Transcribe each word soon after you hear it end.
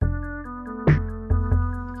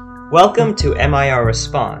Welcome to MIR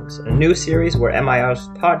Responds, a new series where MIR's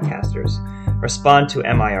podcasters respond to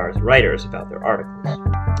MIR's writers about their articles.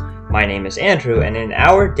 My name is Andrew, and in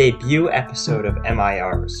our debut episode of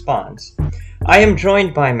MIR Responds, I am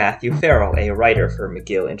joined by Matthew Farrell, a writer for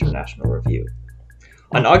McGill International Review.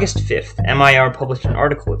 On August 5th, MIR published an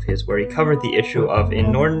article of his where he covered the issue of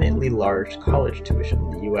inordinately large college tuition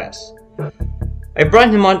in the U.S. I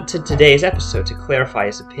brought him on to today's episode to clarify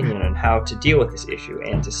his opinion on how to deal with this issue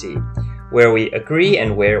and to see where we agree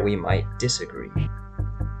and where we might disagree.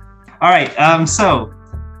 All right, so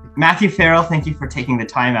Matthew Farrell, thank you for taking the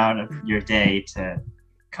time out of your day to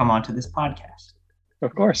come onto this podcast.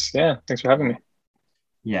 Of course, yeah. Thanks for having me.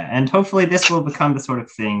 Yeah, and hopefully this will become the sort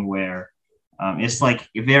of thing where it's like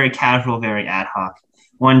very casual, very ad hoc.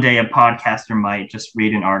 One day a podcaster might just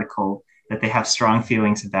read an article that they have strong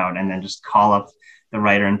feelings about and then just call up the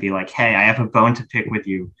writer and be like, hey, I have a bone to pick with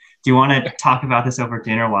you. Do you want to talk about this over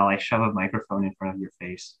dinner while I shove a microphone in front of your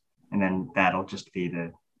face? And then that'll just be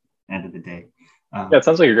the end of the day. Yeah, it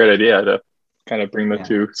sounds like a great idea to kind of bring the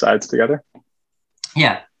two sides together.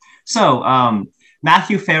 Yeah. So,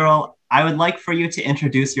 Matthew Farrell, I would like for you to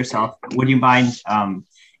introduce yourself. Would you mind,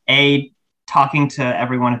 talking to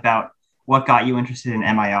everyone about what got you interested in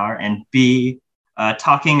MIR, and B,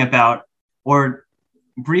 talking about or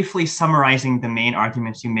briefly summarizing the main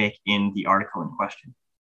arguments you make in the article in question?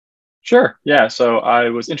 Sure. Yeah. So I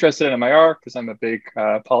was interested in MIR because I'm a big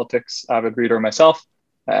politics avid reader myself.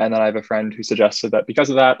 And then I have a friend who suggested that because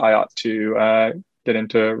of that, I ought to get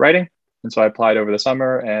into writing. And so I applied over the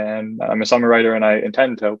summer, and I'm a summer writer, and I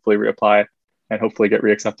intend to hopefully reapply and hopefully get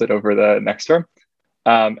reaccepted over the next term.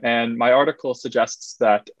 And my article suggests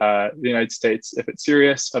that the United States, if it's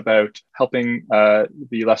serious about helping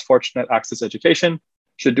the less fortunate access education,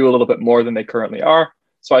 should do a little bit more than they currently are.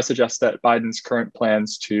 So I suggest that Biden's current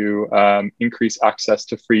plans to increase access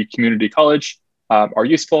to free community college are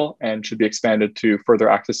useful and should be expanded to further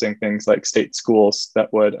accessing things like state schools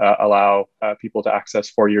that would allow people to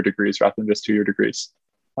access 4-year degrees rather than just 2-year degrees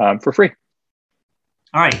for free.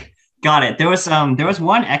 All right. Got it. There was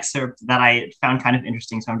one excerpt that I found kind of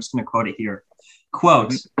interesting, so I'm just going to quote it here.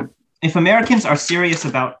 Quote, "If Americans are serious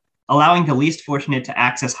about allowing the least fortunate to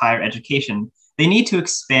access higher education, they need to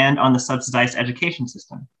expand on the subsidized education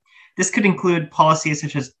system. This could include policies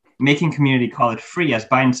such as making community college free, as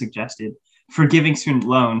Biden suggested, forgiving student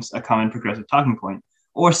loans, a common progressive talking point,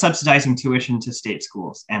 or subsidizing tuition to state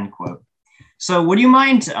schools," end quote. So would you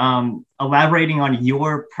mind elaborating on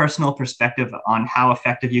your personal perspective on how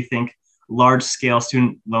effective you think large-scale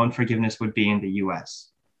student loan forgiveness would be in the U.S.?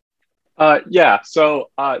 So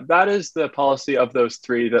that is the policy of those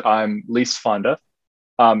three that I'm least fond of.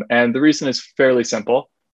 And the reason is fairly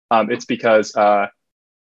simple. It's because,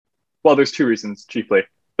 there's two reasons chiefly.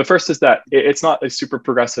 The first is that it's not a super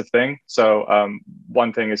progressive thing. So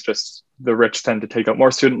one thing is just the rich tend to take out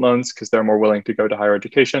more student loans because they're more willing to go to higher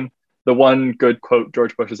education. The one good quote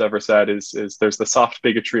George Bush has ever said is there's the soft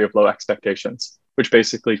bigotry of low expectations, which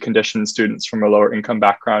basically conditions students from a lower income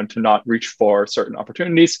background to not reach for certain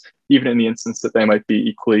opportunities, even in the instance that they might be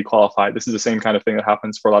equally qualified. This is the same kind of thing that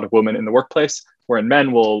happens for a lot of women in the workplace, wherein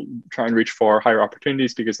men will try and reach for higher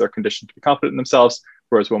opportunities because they're conditioned to be confident in themselves,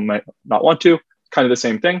 whereas women might not want to. Kind of the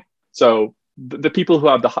same thing. So the people who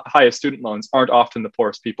have the highest student loans aren't often the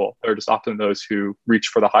poorest people. They're just often those who reach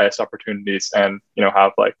for the highest opportunities and,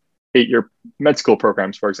 have like 8-year med school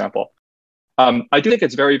programs, for example. I do think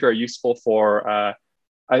it's very, very useful for, I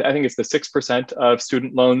think it's the 6% of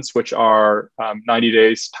student loans which are 90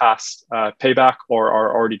 days past payback or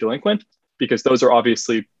are already delinquent, because those are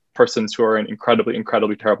obviously persons who are in incredibly,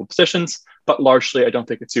 incredibly terrible positions. But largely, I don't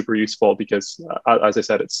think it's super useful because, as I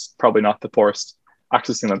said, it's probably not the poorest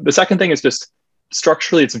accessing them. The second thing is just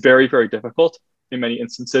structurally, it's very, very difficult in many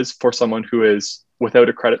instances for someone who is without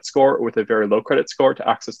a credit score or with a very low credit score to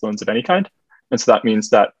access loans of any kind. And so that means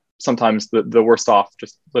that sometimes the worst off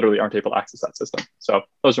just literally aren't able to access that system. So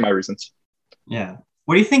those are my reasons. Yeah.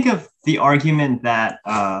 What do you think of the argument that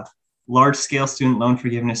large-scale student loan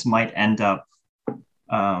forgiveness might end up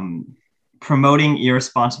promoting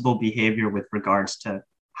irresponsible behavior with regards to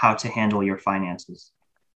how to handle your finances?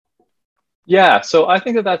 Yeah, so I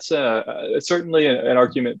think that's certainly an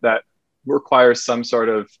argument that requires some sort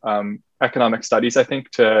of economic studies, I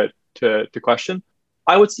think, to question.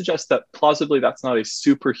 I would suggest that plausibly that's not a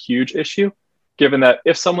super huge issue, given that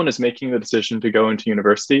if someone is making the decision to go into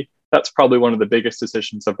university, that's probably one of the biggest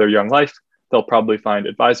decisions of their young life. They'll probably find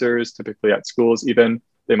advisors, typically at schools even.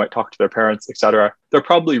 They might talk to their parents, etc. They're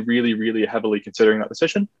probably really, really heavily considering that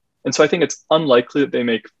decision. And so I think it's unlikely that they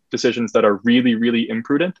make decisions that are really, really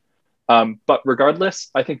imprudent. But regardless,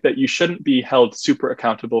 I think that you shouldn't be held super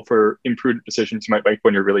accountable for imprudent decisions you might make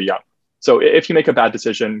when you're really young. So if you make a bad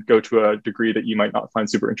decision, go to a degree that you might not find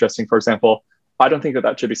super interesting, for example, I don't think that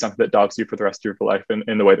that should be something that dogs you for the rest of your life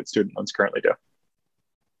in the way that student loans currently do.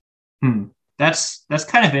 That's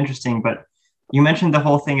kind of interesting, but you mentioned the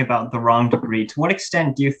whole thing about the wrong degree. To what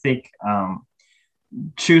extent do you think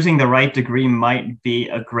choosing the right degree might be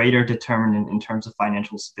a greater determinant in terms of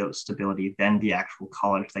financial stability than the actual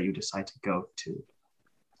college that you decide to go to?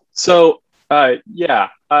 So, I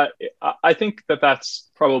think that that's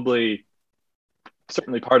probably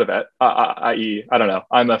certainly part of it, i.e., I don't know,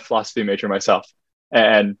 I'm a philosophy major myself.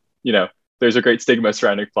 And, there's a great stigma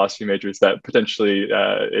surrounding philosophy majors that potentially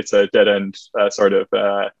it's a dead end sort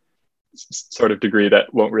of degree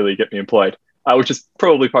that won't really get me employed, which is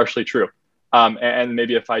probably partially true. And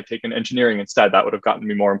maybe if I'd taken engineering instead, that would have gotten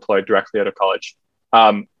me more employed directly out of college.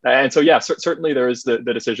 And so, certainly there is the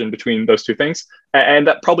decision between those two things. And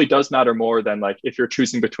that probably does matter more than like if you're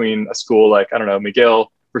choosing between a school like, I don't know, McGill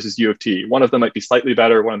versus U of T. One of them might be slightly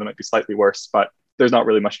better, one of them might be slightly worse, but there's not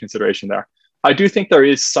really much consideration there. I do think there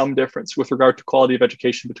is some difference with regard to quality of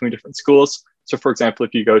education between different schools. So for example,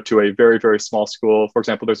 if you go to a very, very small school, for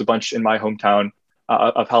example, there's a bunch in my hometown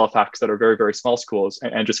of Halifax that are very, very small schools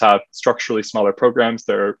and just have structurally smaller programs.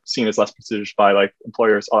 They're seen as less prestigious by like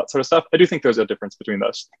employers, all that sort of stuff. I do think there's a difference between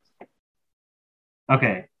those.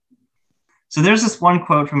 Okay. So there's this one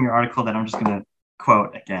quote from your article that I'm just going to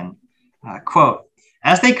quote again. Quote,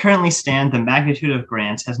 "As they currently stand, the magnitude of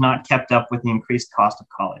grants has not kept up with the increased cost of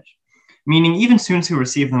college, meaning even students who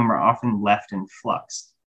receive them are often left in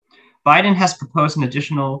flux. Biden has proposed an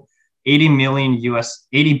additional $80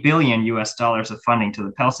 billion US dollars of funding to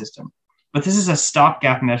the Pell system. But this is a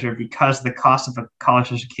stopgap measure because the cost of a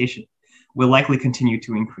college education will likely continue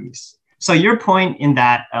to increase." So your point in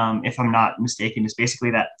that, if I'm not mistaken, is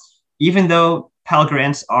basically that even though Pell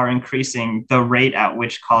grants are increasing, the rate at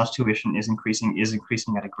which college tuition is increasing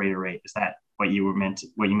at a greater rate. Is that what you meant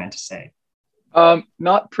to say?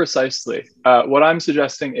 Not precisely. What I'm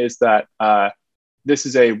suggesting is that this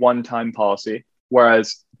is a one-time policy,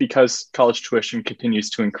 whereas because college tuition continues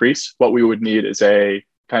to increase, what we would need is a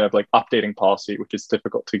kind of like updating policy, which is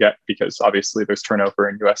difficult to get because obviously there's turnover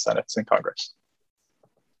in U.S. Senates and Congress.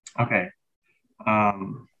 Okay.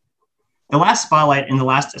 In the last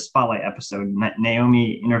Spotlight episode,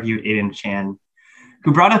 Naomi interviewed Aiden Chan,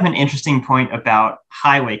 who brought up an interesting point about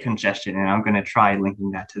highway congestion, and I'm going to try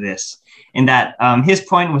linking that to this. In that, his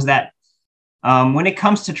point was that when it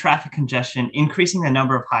comes to traffic congestion, increasing the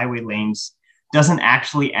number of highway lanes doesn't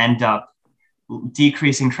actually end up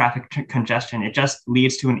decreasing traffic congestion. It just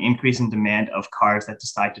leads to an increase in demand of cars that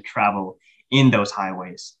decide to travel in those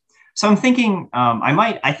highways. So I'm thinking,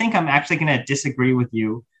 I think I'm actually going to disagree with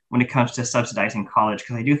you when it comes to subsidizing college,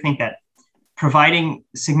 because I do think that providing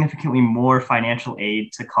significantly more financial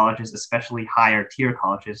aid to colleges, especially higher tier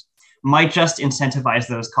colleges, might just incentivize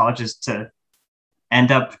those colleges to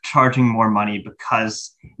end up charging more money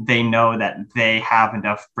because they know that they have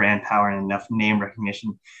enough brand power and enough name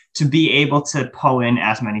recognition to be able to pull in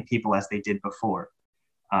as many people as they did before.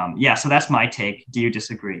 So that's my take. Do you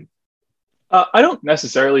disagree? I don't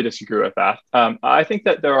necessarily disagree with that. I think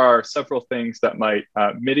that there are several things that might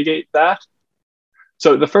mitigate that.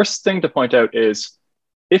 So the first thing to point out is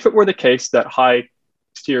if it were the case that high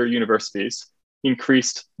tier universities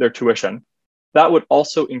increased their tuition, that would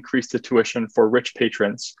also increase the tuition for rich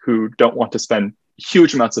patrons who don't want to spend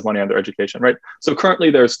huge amounts of money on their education, right? So currently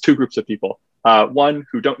there's two groups of people. One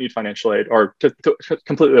who don't need financial aid, or to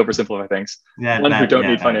completely oversimplify things, one who don't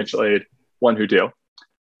need financial aid, one who do.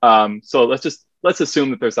 So let's assume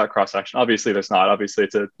that there's that cross section. Obviously there's not. Obviously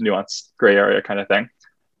it's a nuanced gray area kind of thing.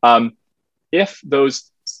 If those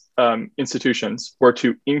institutions were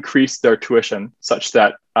to increase their tuition such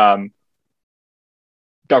that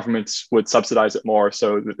governments would subsidize it more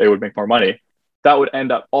so that they would make more money, that would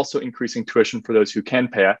end up also increasing tuition for those who can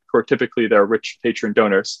pay it, who are typically their rich patron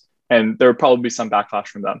donors, and there would probably be some backlash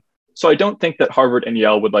from them. So I don't think that Harvard and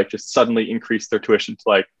Yale would like just suddenly increase their tuition to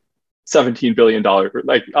like $17 billion.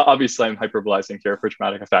 Like, obviously I'm hyperbolizing here for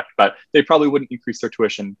dramatic effect, but they probably wouldn't increase their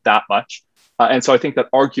tuition that much. And so I think that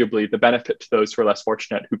arguably the benefit to those who are less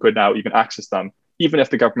fortunate, who could now even access them, even if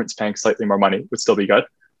the government's paying slightly more money, would still be good.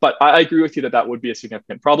 But I agree with you that that would be a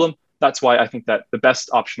significant problem. That's why I think that the best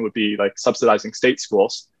option would be like subsidizing state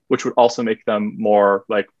schools, which would also make them more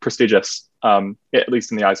like prestigious, at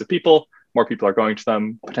least in the eyes of people. More people are going to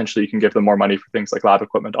them. Potentially you can give them more money for things like lab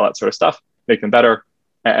equipment, all that sort of stuff, make them better.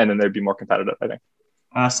 And then they'd be more competitive, I think.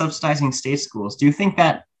 Subsidizing state schools, do you think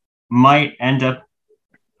that might end up,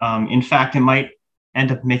 in fact, it might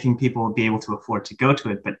end up making people be able to afford to go to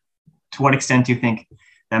it, but to what extent do you think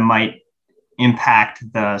that might impact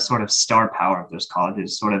the sort of star power of those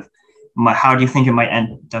colleges? Sort of, how do you think it might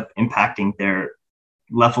end up impacting their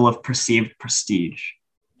level of perceived prestige?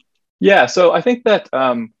 Yeah, so I think that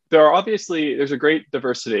there's a great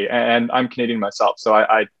diversity, and I'm Canadian myself, so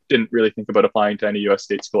I didn't really think about applying to any US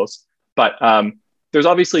state schools. But there's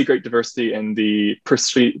obviously great diversity in the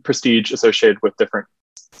prestige associated with different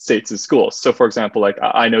states' schools. So, for example, like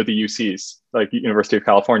I know the UCs, like University of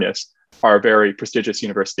California's, are very prestigious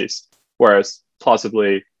universities, whereas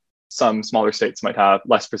plausibly some smaller states might have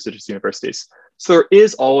less prestigious universities. So there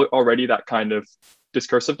is already that kind of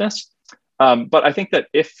discursiveness. But I think that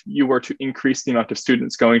if you were to increase the amount of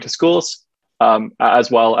students going to schools, as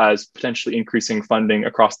well as potentially increasing funding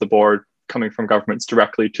across the board coming from governments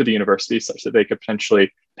directly to the universities, such that they could potentially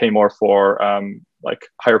pay more for like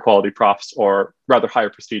higher quality profs, or rather higher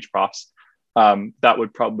prestige profs, that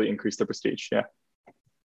would probably increase the prestige. Yeah.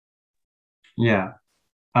 Yeah.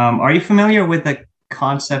 Are you familiar with the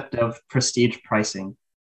concept of prestige pricing?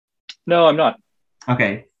 No, I'm not.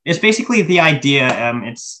 Okay. It's basically the idea,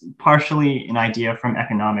 it's partially an idea from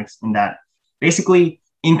economics, in that basically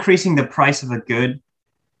increasing the price of a good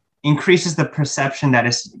increases the perception that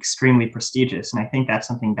it's extremely prestigious. And I think that's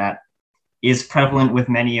something that is prevalent with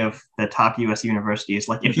many of the top US universities.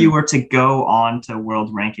 Like if you were to go on to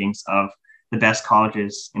world rankings of the best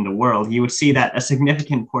colleges in the world, you would see that a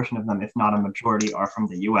significant portion of them, if not a majority, are from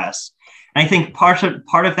the US. And I think part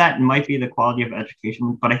of that might be the quality of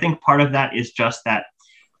education, but I think part of that is just that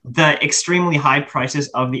the extremely high prices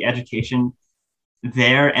of the education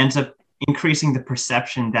there ends up increasing the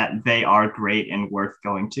perception that they are great and worth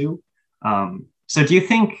going to. So do you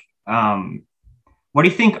think, what do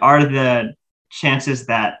you think are the chances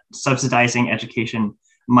that subsidizing education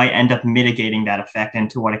might end up mitigating that effect? And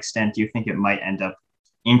to what extent do you think it might end up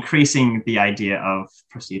increasing the idea of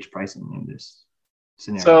prestige pricing in this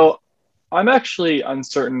scenario? So I'm actually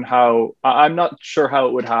uncertain I'm not sure how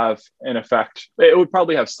it would have an effect. It would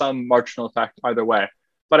probably have some marginal effect either way,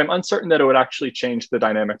 but I'm uncertain that it would actually change the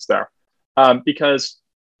dynamics there. Because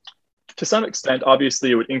to some extent,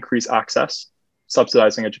 obviously, it would increase access,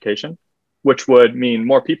 subsidizing education, which would mean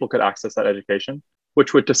more people could access that education,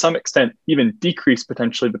 which would to some extent even decrease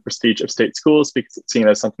potentially the prestige of state schools, because it's seen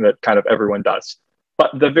as something that kind of everyone does.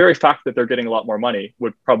 But the very fact that they're getting a lot more money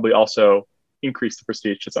would probably also increase the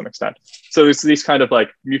prestige to some extent. So there's these kind of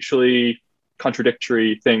like mutually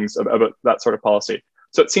contradictory things about that sort of policy.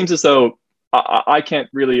 So it seems as though I can't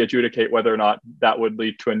really adjudicate whether or not that would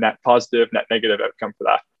lead to a net positive, net negative outcome for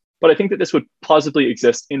that. But I think that this would plausibly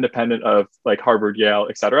exist independent of like Harvard, Yale,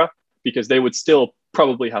 et cetera, because they would still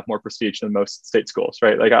probably have more prestige than most state schools,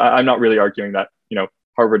 right? Like I'm not really arguing that,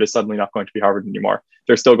 Harvard is suddenly not going to be Harvard anymore.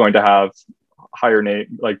 They're still going to have higher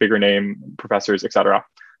name, like bigger name professors, et cetera,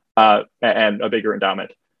 and a bigger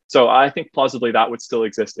endowment. So I think plausibly that would still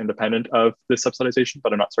exist independent of this subsidization,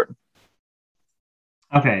 but I'm not certain.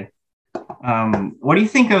 Okay. What do you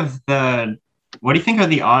think are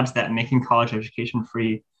the odds that making college education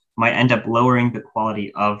free might end up lowering the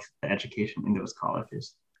quality of the education in those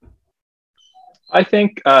colleges? I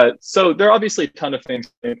think, so there are obviously a ton of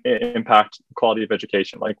things that impact the quality of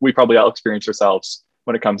education. Like we probably all experience ourselves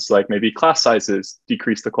when it comes to like maybe class sizes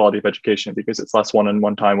decrease the quality of education because it's less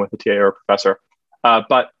one-on-one time with a TA or a professor.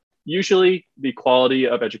 But usually the quality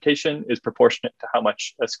of education is proportionate to how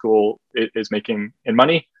much a school is making in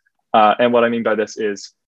money. And what I mean by this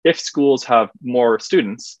is if schools have more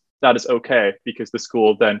students, that is okay because the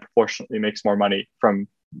school then proportionately makes more money from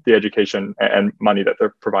the education and money that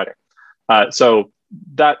they're providing. So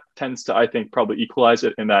that tends to, I think, probably equalize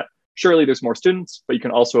it in that surely there's more students, but you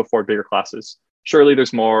can also afford bigger classes. Surely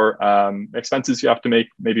there's more expenses you have to make,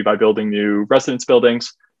 maybe by building new residence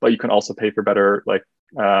buildings, but you can also pay for better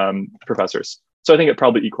professors. So I think it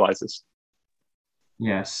probably equalizes.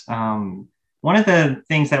 Yes. One of the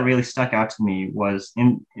things that really stuck out to me was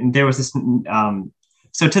there was this,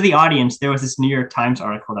 so to the audience, there was this New York Times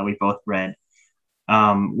article that we both read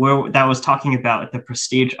where that was talking about the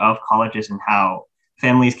prestige of colleges and how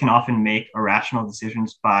families can often make irrational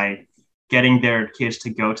decisions by getting their kids to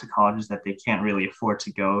go to colleges that they can't really afford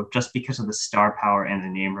to go just because of the star power and the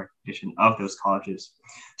name recognition of those colleges.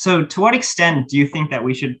 So to what extent do you think that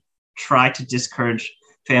we should try to discourage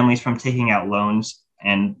families from taking out loans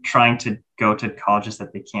and trying to go to colleges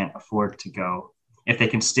that they can't afford to go if they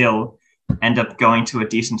can still end up going to a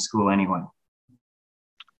decent school anyway?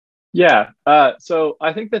 Yeah. So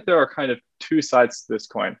I think that there are kind of two sides to this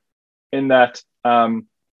coin in that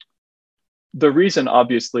the reason,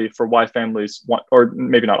 obviously, for why families want, or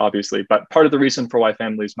maybe not obviously, but part of the reason for why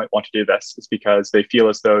families might want to do this is because they feel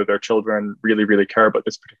as though their children really, really care about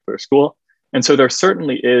this particular school. And so there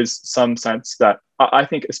certainly is some sense that I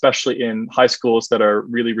think, especially in high schools that are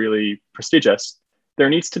really, really prestigious, there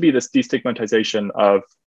needs to be this destigmatization of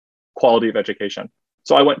quality of education.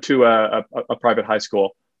 So I went to a private high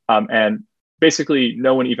school, and basically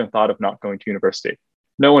no one even thought of not going to university.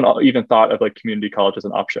 No one even thought of like community college as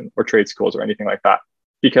an option or trade schools or anything like that.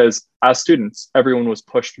 Because as students, everyone was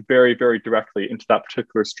pushed very, very directly into that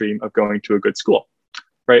particular stream of going to a good school,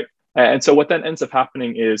 right? And so what then ends up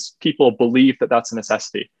happening is people believe that that's a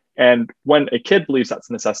necessity. And when a kid believes that's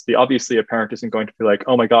a necessity, obviously a parent isn't going to be like,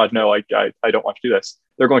 oh my God, no, I don't want to do this.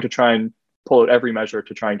 They're going to try and pull out every measure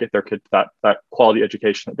to try and get their kid that quality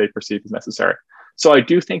education that they perceive as necessary. So I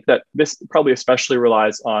do think that this probably especially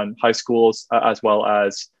relies on high schools as well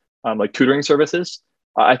as like tutoring services.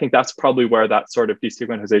 I think that's probably where that sort of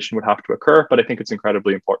destigmatization would have to occur, but I think it's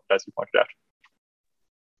incredibly important, as you pointed out.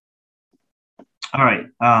 All right.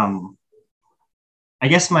 I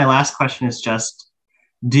guess my last question is just,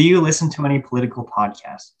 do you listen to any political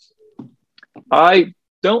podcasts? I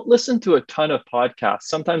don't listen to a ton of podcasts.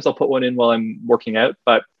 Sometimes I'll put one in while I'm working out,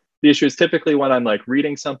 but the issue is typically when I'm like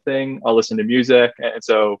reading something, I'll listen to music. And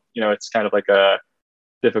so, it's kind of like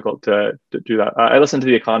difficult to do that. I listen to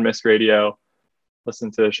the Economist radio,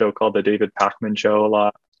 listen to a show called the David Pakman Show a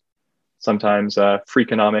lot. Sometimes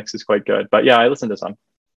Freakonomics is quite good, but yeah, I listen to some.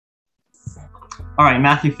 All right,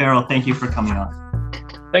 Matthew Farrell, thank you for coming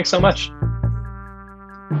on. Thanks so much.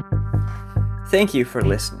 Thank you for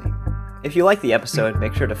listening. If you like the episode,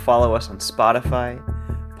 make sure to follow us on Spotify,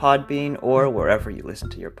 Podbean, or wherever you listen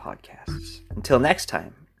to your podcasts. Until next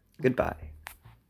time, goodbye.